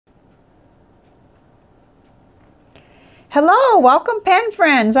Hello, welcome pen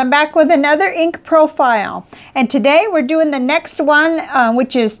friends. I'm back with another ink profile. And today we're doing the next one,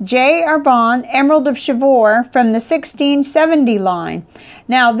 which is J Herbin Emerald of Chivor from the 1670 line.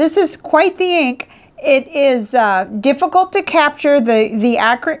 Now this is quite the ink. It is difficult to capture the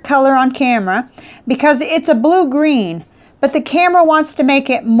accurate color on camera because it's a blue-green, but the camera wants to make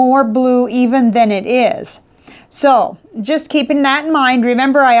it more blue even than it is. So just keeping that in mind,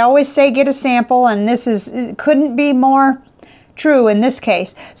 remember I always say get a sample, and it couldn't be more true in this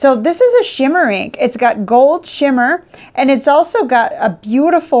case. So this is a shimmer ink. It's got gold shimmer, and it's also got a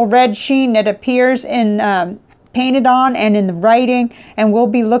beautiful red sheen that appears in painted on and in the writing, and we'll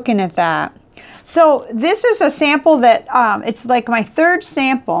be looking at that. So this is a sample that it's like my third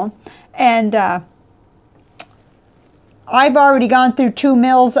sample, and I've already gone through 2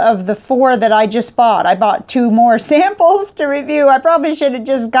 mils of the 4 that I just bought. I bought 2 more samples to review. I probably should have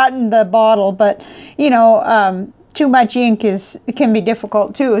just gotten the bottle, but you know, too much ink can be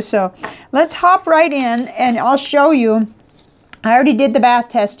difficult too. So let's hop right in and I'll show you. I already did the bath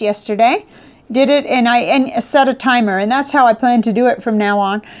test yesterday. Did it, and I set a timer, and that's how I plan to do it from now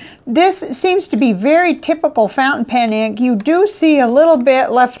on. This seems to be very typical fountain pen ink. You do see a little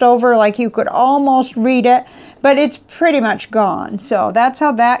bit left over, like you could almost read it, but it's pretty much gone. So that's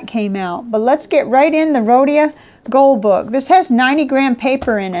how that came out. But let's get right in the Rhodia Gold book. This has 90-gram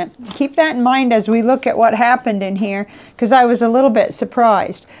paper in it. Keep that in mind as we look at what happened in here, because I was a little bit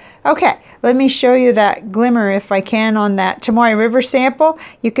surprised. Okay, let me show you that glimmer if I can on that Tomoe River sample.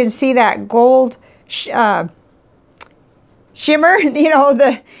 You can see that gold shimmer, you know,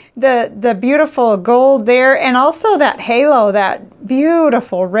 the beautiful gold there, and also that halo, that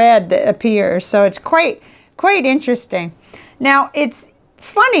beautiful red that appears. So it's quite interesting. Now it's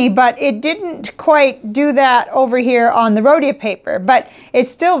funny, but it didn't quite do that over here on the Rhodia paper, but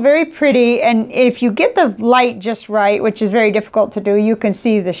it's still very pretty, and if you get the light just right, which is very difficult to do, you can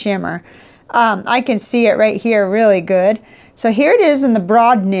see the shimmer. I can see it right here really good. So here it is in the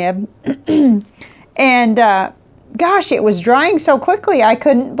broad nib, and gosh, it was drying so quickly I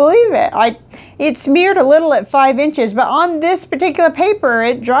couldn't believe it. It smeared a little at 5 inches, but on this particular paper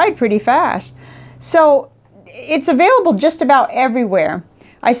it dried pretty fast. So it's available just about everywhere.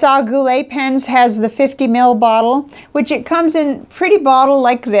 I saw Goutlet Pens has the 50 ml bottle, which it comes in pretty bottle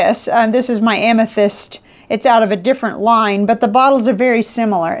like this. This is my amethyst. It's out of a different line, but the bottles are very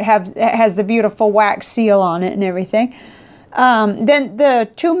similar. It has the beautiful wax seal on it and everything. Then the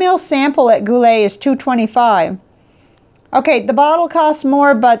 2 ml sample at Goulet is $2.25. Okay, the bottle costs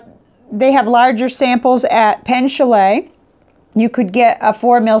more, but they have larger samples at Pen Chalet. You could get a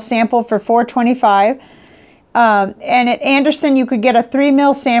 4 ml sample for $4.25. And at Anderson you could get a 3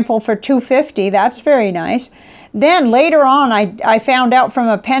 ml sample for $2.50. That's very nice. Then later on I found out from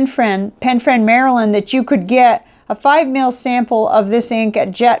a pen friend Maryland, that you could get a 5 ml sample of this ink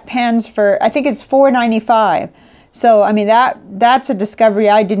at Jet Pens for, I think it's $4.95. So I mean that's a discovery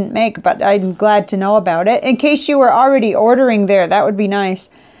I didn't make, but I'm glad to know about it. In case you were already ordering there, that would be nice.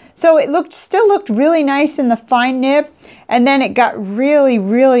 So it still looked really nice in the fine nib, and then it got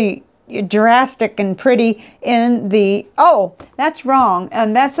really drastic and pretty in the, oh, that's wrong,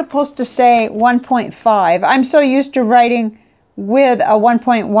 and that's supposed to say 1.5. I'm so used to writing with a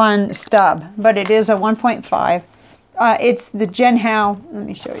 1.1 stub, but it is a 1.5. It's the Jinhao. Let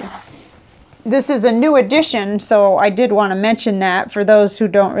me show you. This is a new edition, so I did want to mention that for those who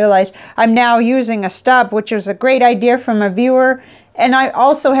don't realize. I'm now using a stub, which was a great idea from a viewer, and I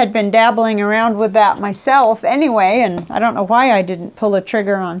also had been dabbling around with that myself anyway, and I don't know why I didn't pull a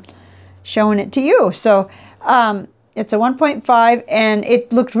trigger on showing it to you. So it's a 1.5, and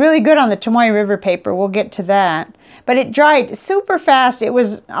it looked really good on the Tomoe River paper. We'll get to that. But it dried super fast. It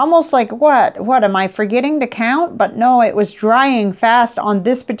was almost like, what am I forgetting to count? But no, it was drying fast on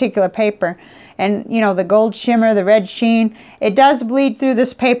this particular paper. And you know, the gold shimmer, the red sheen, it does bleed through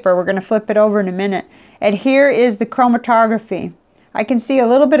this paper. We're going to flip it over in a minute. And here is the chromatography. I can see a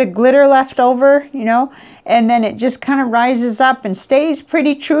little bit of glitter left over, you know, and then it just kind of rises up and stays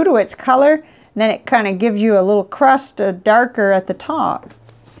pretty true to its color. And then it kind of gives you a little crust, darker at the top.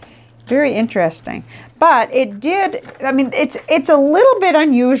 Very interesting. But it did, I mean, it's a little bit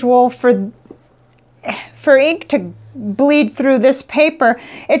unusual for ink to bleed through this paper.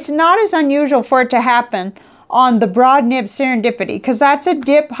 It's not as unusual for it to happen on the broad nib Serendipity, because that's a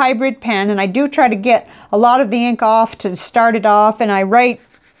dip hybrid pen, and I do try to get a lot of the ink off to start it off, and I write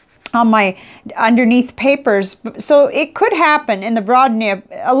on my underneath papers, so it could happen in the broad nib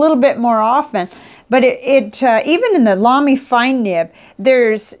a little bit more often. But even in the Lamy fine nib,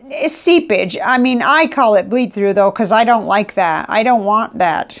 there's seepage. I mean, I call it bleed through though, because I don't like that. I don't want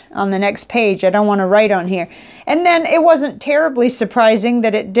that on the next page. I don't want to write on here. And then it wasn't terribly surprising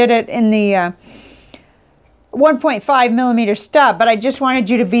that it did it in the 1.5 millimeter stub, but I just wanted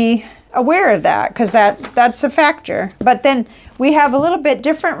you to be aware of that, because that's a factor. But then we have a little bit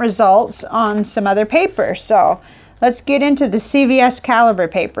different results on some other paper. So let's get into the CVS caliber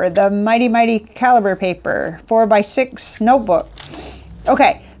paper, the Mighty caliber paper, 4x6 notebook.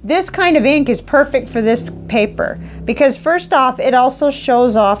 Okay, this kind of ink is perfect for this paper because first off, it also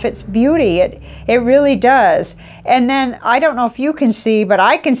shows off its beauty. It really does. And then I don't know if you can see, but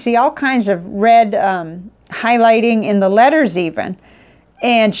I can see all kinds of red highlighting in the letters even.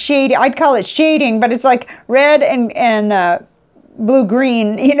 And shade, I'd call it shading, but it's like red and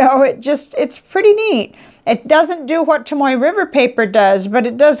blue-green, you know, it's pretty neat. It doesn't do what Tomoe River Paper does, but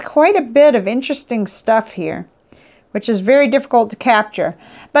it does quite a bit of interesting stuff here, which is very difficult to capture.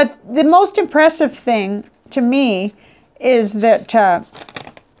 But the most impressive thing to me is that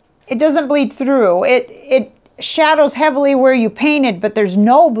it doesn't bleed through. It shadows heavily where you painted, but there's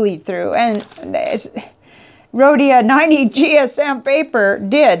no bleed through. And Rhodia 90 GSM paper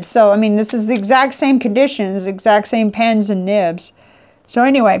did. So, I mean, this is the exact same conditions, exact same pens and nibs. So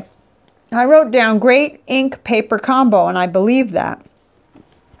anyway, I wrote down great ink paper combo, and I believe that.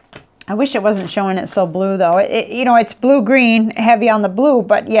 I wish it wasn't showing it so blue though. You know, it's blue-green, heavy on the blue,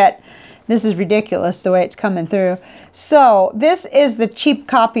 but yet this is ridiculous the way it's coming through. So this is the cheap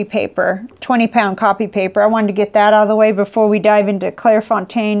copy paper, 20-pound copy paper. I wanted to get that out of the way before we dive into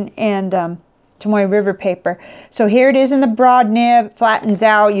Clairefontaine and Tomoe River Paper. So here it is in the broad nib, flattens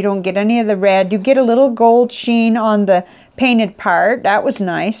out. You don't get any of the red. You get a little gold sheen on the painted part. That was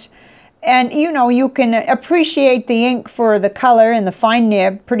nice. And you know, you can appreciate the ink for the color and the fine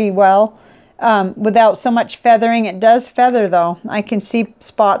nib pretty well without so much feathering. It does feather though. I can see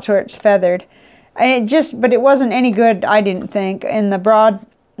spots where it's feathered. And but it wasn't any good, I didn't think, in the broad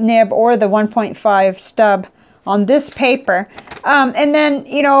nib or the 1.5 stub on this paper. And then,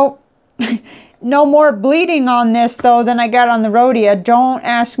 you know, no more bleeding on this though than I got on the Rhodia. Don't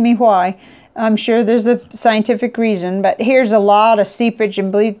ask me why. I'm sure there's a scientific reason, but here's a lot of seepage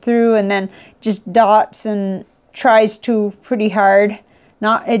and bleed through, and then just dots and tries to pretty hard.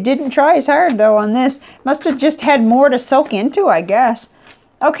 It didn't try as hard though on this. Must have just had more to soak into, I guess.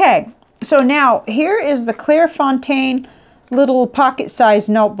 Okay, so now here is the Clairefontaine little pocket-sized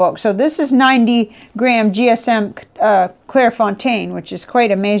notebook. So this is 90-gram GSM Clairefontaine, which is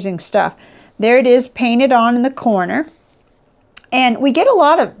quite amazing stuff. There it is, painted on in the corner. And we get a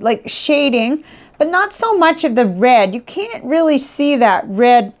lot of like shading, but not so much of the red. You can't really see that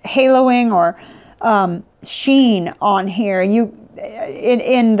red haloing or sheen on here.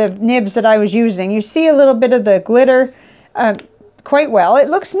 In the nibs that I was using, you see a little bit of the glitter quite well. It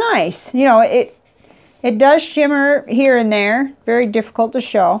looks nice. You know, it does shimmer here and there. Very difficult to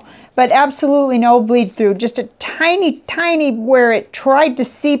show, but absolutely no bleed through. Just a tiny where it tried to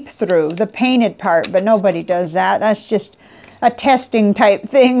seep through the painted part, but nobody does that. That's just a testing type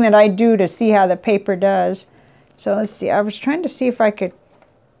thing that I do to see how the paper does. So let's see. I was trying to see if I could.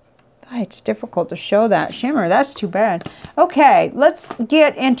 It's difficult to show that shimmer. That's too bad. Okay, let's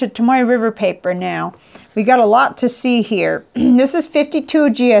get into Tomoe River Paper now. We got a lot to see here. This is 52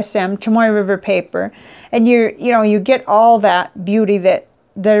 GSM Tomoe River Paper, and you get all that beauty that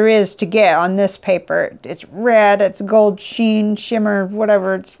there is to get on this paper. It's red, it's gold sheen, shimmer,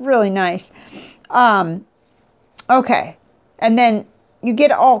 whatever. It's really nice. Okay. And then you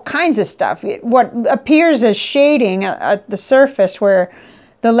get all kinds of stuff. What appears as shading at the surface where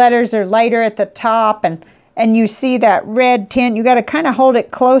the letters are lighter at the top, and you see that red tint. You got to kind of hold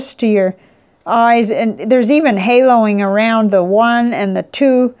it close to your eyes. And there's even haloing around the 1 and the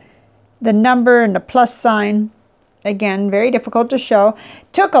 2, the number and the plus sign. Again, very difficult to show.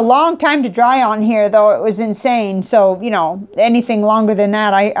 Took a long time to dry on here, though. It was insane. So, you know, anything longer than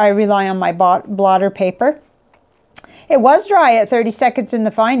that, I rely on my blotter paper. It was dry at 30 seconds in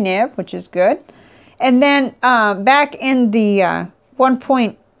the fine nib, which is good. And then back in the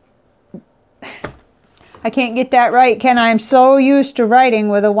 1. I can't get that right, can I? I'm so used to writing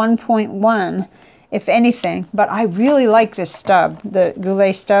with a 1.1, if anything. But I really like this stub, the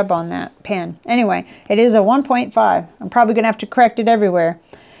Goulet stub on that pen. Anyway, it is a 1.5. I'm probably going to have to correct it everywhere.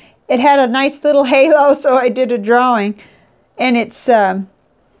 It had a nice little halo, so I did a drawing. And it's,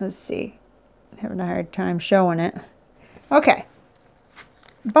 let's see, I'm having a hard time showing it. Okay,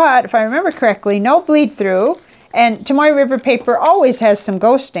 but if I remember correctly, no bleed through, and Tomoe River Paper always has some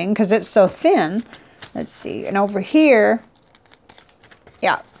ghosting because it's so thin. Let's see, and over here,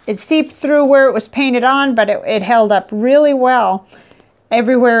 yeah, it seeped through where it was painted on, but it held up really well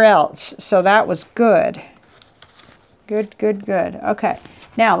everywhere else. So that was good. Good, good, good. Okay,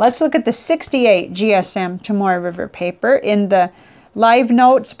 now let's look at the 68 GSM Tomoe River Paper in the Live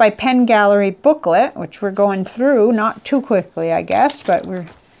Notes by Pen Gallery booklet, which we're going through, not too quickly, I guess, but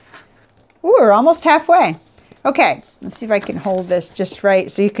we're almost halfway. Okay, let's see if I can hold this just right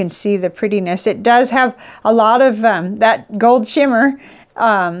so you can see the prettiness. It does have a lot of that gold shimmer,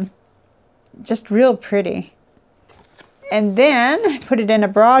 just real pretty. And then put it in a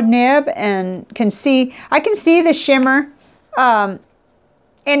broad nib and I can see the shimmer.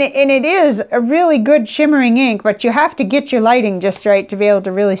 And it is a really good shimmering ink, but you have to get your lighting just right to be able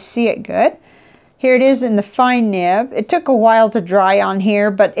to really see it good. Here it is in the fine nib. It took a while to dry on here,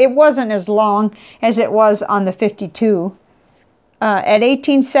 but it wasn't as long as it was on the 52. At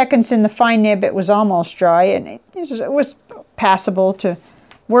 18 seconds in the fine nib, it was almost dry, and it was passable to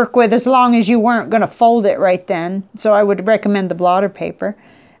work with as long as you weren't going to fold it right then. So I would recommend the blotter paper.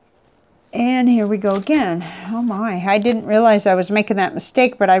 And here we go again. Oh my, I didn't realize I was making that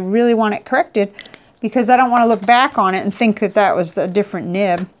mistake, but I really want it corrected because I don't want to look back on it and think that that was a different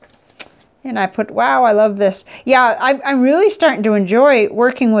nib. And I put, wow, I love this. Yeah, I'm really starting to enjoy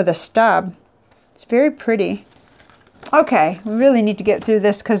working with a stub. It's very pretty. Okay, we really need to get through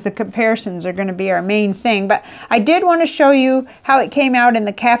this because the comparisons are going to be our main thing. But I did want to show you how it came out in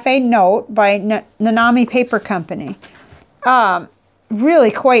the Cafe Note by Nanami Paper Company.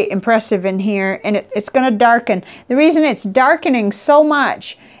 Really quite impressive in here, and it's going to darken. The reason it's darkening so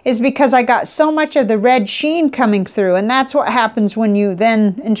much is because I got so much of the red sheen coming through, and that's what happens when you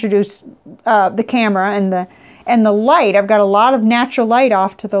then introduce the camera and the light. I've got a lot of natural light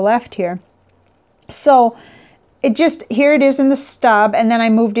off to the left here. So here it is in the stub, and then I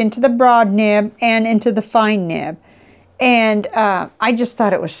moved into the broad nib and into the fine nib. And I just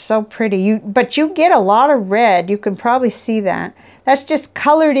thought it was so pretty. But you get a lot of red. You can probably see that. That's just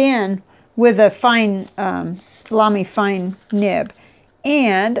colored in with a fine Lamy fine nib.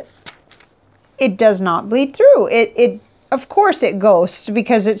 And it does not bleed through. Of course it ghosts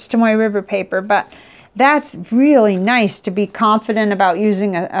because it's Tomoe River paper, but that's really nice to be confident about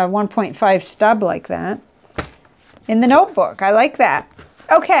using a 1.5 stub like that in the notebook. I like that.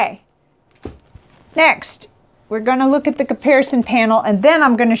 Okay, next we're going to look at the comparison panel, and then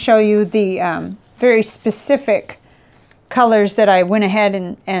I'm going to show you the very specific colors that I went ahead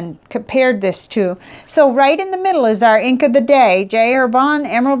and compared this to. So right in the middle is our ink of the day, J Herbin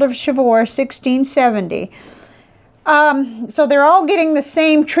Emerald of Chivor 1670. So they're all getting the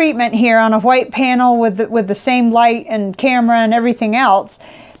same treatment here on a white panel with the same light and camera and everything else.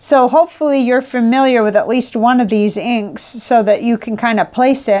 So hopefully you're familiar with at least one of these inks so that you can kind of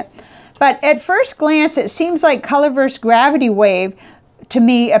place it. But at first glance, it seems like Colorverse Gravity Wave to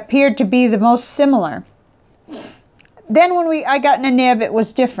me appeared to be the most similar. Then when I got in a nib, it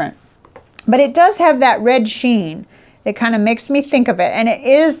was different. But it does have that red sheen that kind of makes me think of it. And it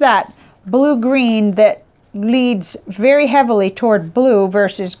is that blue-green that leads very heavily toward blue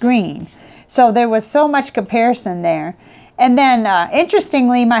versus green. So there was so much comparison there. And then,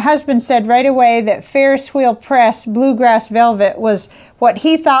 interestingly, my husband said right away that Ferris Wheel Press Bluegrass Velvet was what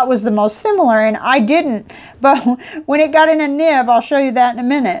he thought was the most similar, and I didn't. But when it got in a nib, I'll show you that in a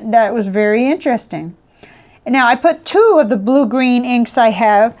minute. That was very interesting. Now, I put two of the blue-green inks I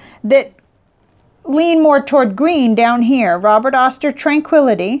have that lean more toward green down here. Robert Oster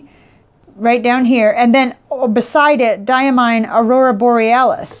Tranquility, right down here, and then beside it, Diamine Aurora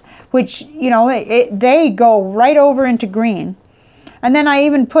Borealis, which, you know, they go right over into green. And then I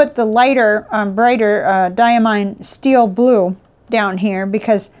even put the lighter, brighter Diamine Steel Blue down here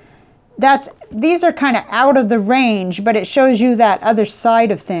because these are kind of out of the range, but it shows you that other side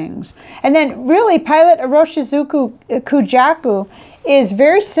of things. And then really, Pilot Iroshizuku Kujaku is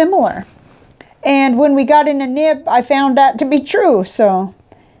very similar. And when we got in a nib, I found that to be true, so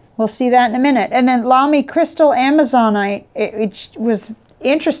we'll see that in a minute. And then Lamy Crystal Amazonite, it was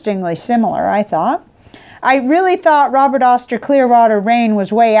interestingly similar, I thought. I really thought Robert Oster Clearwater Rain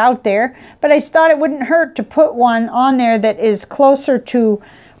was way out there, but I thought it wouldn't hurt to put one on there that is closer to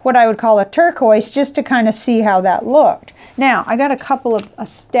what I would call a turquoise, just to kind of see how that looked. Now, I got a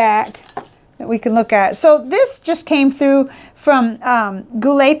stack that we can look at. So this just came through from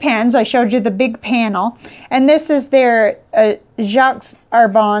Goutlet Pens. I showed you the big panel. And this is their Jacques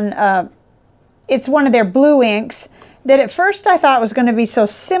Arbon. It's one of their blue inks that at first I thought was going to be so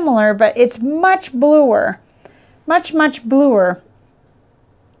similar, but it's much bluer. Much, much bluer.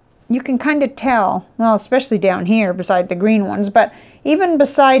 You can kind of tell, well, especially down here beside the green ones, but even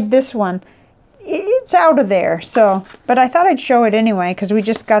beside this one, it's out of there. So, but I thought I'd show it anyway because we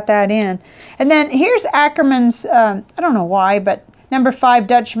just got that in. And then here's Ackerman's, I don't know why, but number 5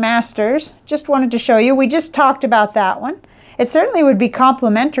 Dutch Masters. Just wanted to show you. We just talked about that one. It certainly would be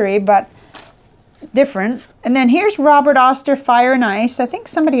complementary, but different. And then here's Robert Oster Fire and Ice. I think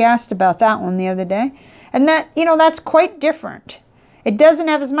somebody asked about that one the other day. And that, you know, that's quite different. It doesn't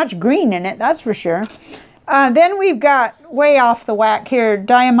have as much green in it, that's for sure. Then we've got way off the whack here,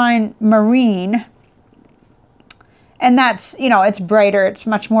 Diamine Marine. And that's, you know, it's brighter. It's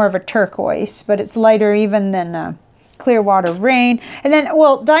much more of a turquoise, but it's lighter even than Clearwater Rain. And then,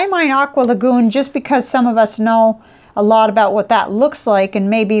 well, Diamine Aqua Lagoon, just because some of us know a lot about what that looks like, and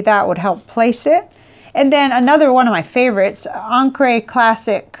maybe that would help place it. And then another one of my favorites, Encre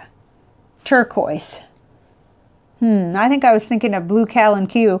Classic Turquoise. I think I was thinking of Blue Callan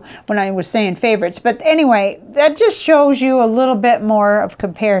Q when I was saying favorites. But anyway, that just shows you a little bit more of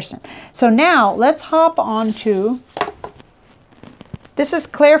comparison. So now let's hop on to, this is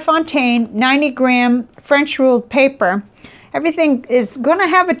Clairefontaine 90-gram French ruled paper. Everything is going to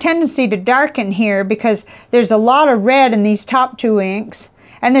have a tendency to darken here because there's a lot of red in these top 2 inks.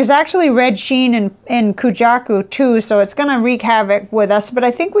 And there's actually red sheen in Kujaku too, so it's going to wreak havoc with us. But I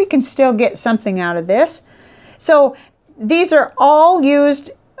think we can still get something out of this. So these are all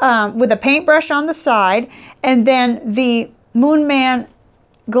used with a paintbrush on the side, and then the Moonman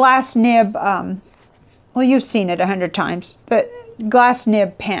glass nib, well, you've seen it 100 times, the glass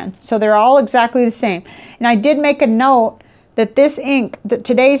nib pen. So they're all exactly the same. And I did make a note that this ink, that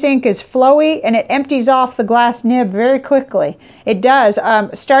today's ink is flowy and it empties off the glass nib very quickly. It does.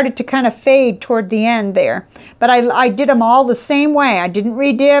 Started to kind of fade toward the end there. But I did them all the same way. I didn't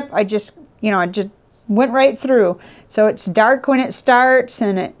redip. I just, you know, I just went right through. So it's dark when it starts,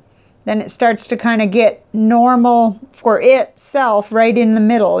 and then it starts to kind of get normal for itself right in the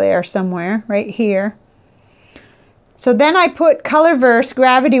middle there somewhere, right here. So then I put Colorverse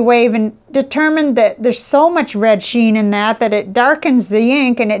Gravity Wave and determined that there's so much red sheen in that it darkens the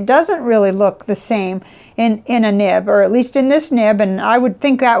ink, and it doesn't really look the same in a nib, or at least in this nib, and I would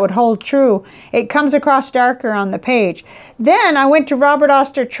think that would hold true. It comes across darker on the page. Then I went to Robert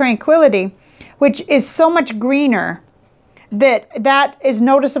Oster Tranquility, which is so much greener that is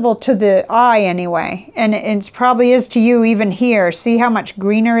noticeable to the eye anyway. And it probably is to you even here. See how much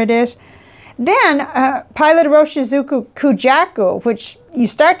greener it is? Then Pilot Roshizuku Kujaku, which you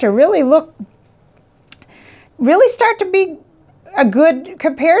start to really start to be a good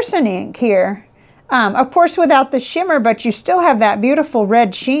comparison ink here. Of course without the shimmer, but you still have that beautiful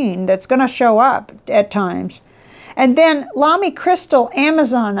red sheen that's going to show up at times. And then Lamy Crystal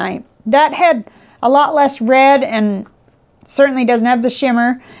Amazonite. That had a lot less red and certainly doesn't have the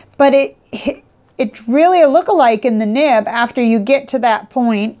shimmer, but it's really a look-alike in the nib after you get to that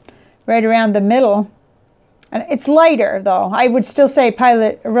point right around the middle. And it's lighter though. I would still say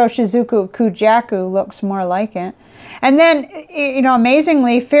Pilot Roshizuku Kujaku looks more like it. And then, you know,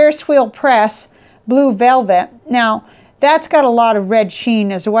 amazingly, Ferris Wheel Press Blue Velvet. Now, that's got a lot of red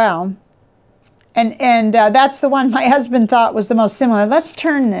sheen as well. And that's the one my husband thought was the most similar. Let's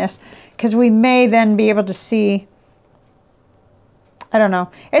turn this, because we may then be able to see. I don't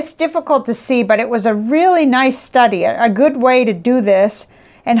know. It's difficult to see, but it was a really nice study, a good way to do this,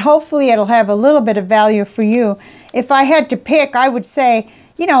 and hopefully it'll have a little bit of value for you. If I had to pick, I would say,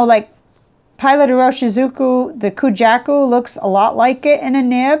 you know, like Pilot Roshizuku, the Kujaku looks a lot like it in a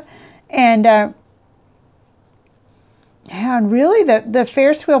nib, and yeah, and really the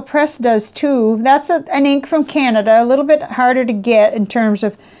Ferris Wheel Press does too. That's an ink from Canada, a little bit harder to get in terms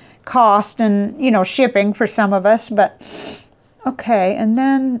of cost and, you know, shipping for some of us, but okay. And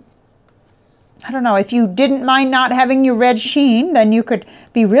then, I don't know, if you didn't mind not having your red sheen, then you could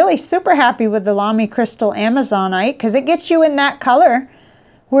be really super happy with the Lamy Crystal Amazonite, because it gets you in that color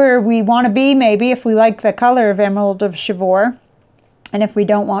where we want to be, maybe, if we like the color of Emerald of Chivor, and if we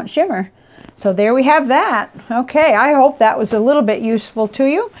don't want shimmer. So there we have that. Okay, I hope that was a little bit useful to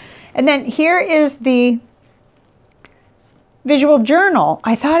you. And then here is the visual journal.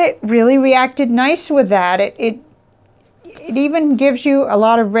 I thought it really reacted nice with that. It even gives you a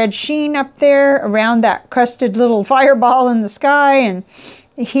lot of red sheen up there around that crusted little fireball in the sky, and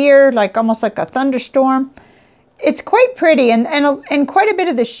here like almost like a thunderstorm. It's quite pretty, and quite a bit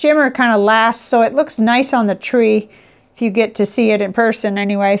of the shimmer kind of lasts, so it looks nice on the tree if you get to see it in person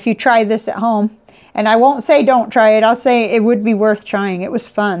anyway, if you try this at home. And I won't say don't try it, I'll say it would be worth trying. It was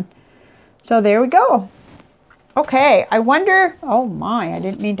fun. So there we go. Okay, I wonder, oh my, I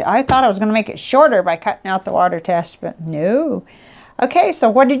didn't mean to, I thought I was going to make it shorter by cutting out the water test, but no. Okay, so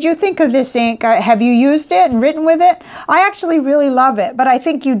what did you think of this ink? Have you used it and written with it? I actually really love it, but I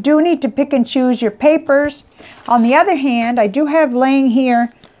think you do need to pick and choose your papers. On the other hand, I do have laying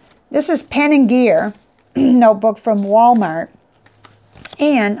here, this is Pen and Gear notebook from Walmart.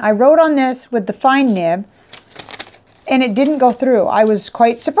 And I wrote on this with the fine nib, and it didn't go through. I was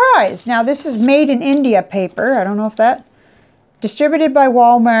quite surprised. Now, this is made in India paper. I don't know if that, distributed by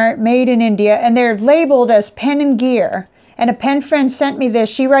Walmart, made in India, and they're labeled as Pen and Gear. And a pen friend sent me this.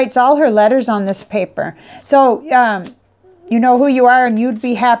 She writes all her letters on this paper. So, you know who you are, and you'd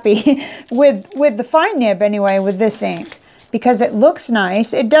be happy with the fine nib anyway, with this ink, because it looks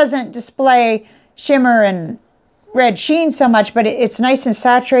nice. It doesn't display shimmer and red sheen so much, but it's nice and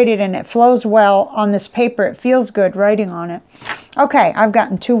saturated, and it flows well on this paper. It feels good writing on it. Okay, I've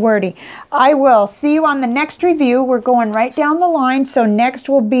gotten too wordy. I will see you on the next review. We're going right down the line. So next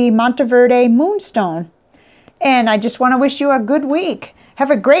will be Monteverde Moonstone. And I just want to wish you a good week.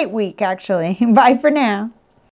 Have a great week, actually. Bye for now.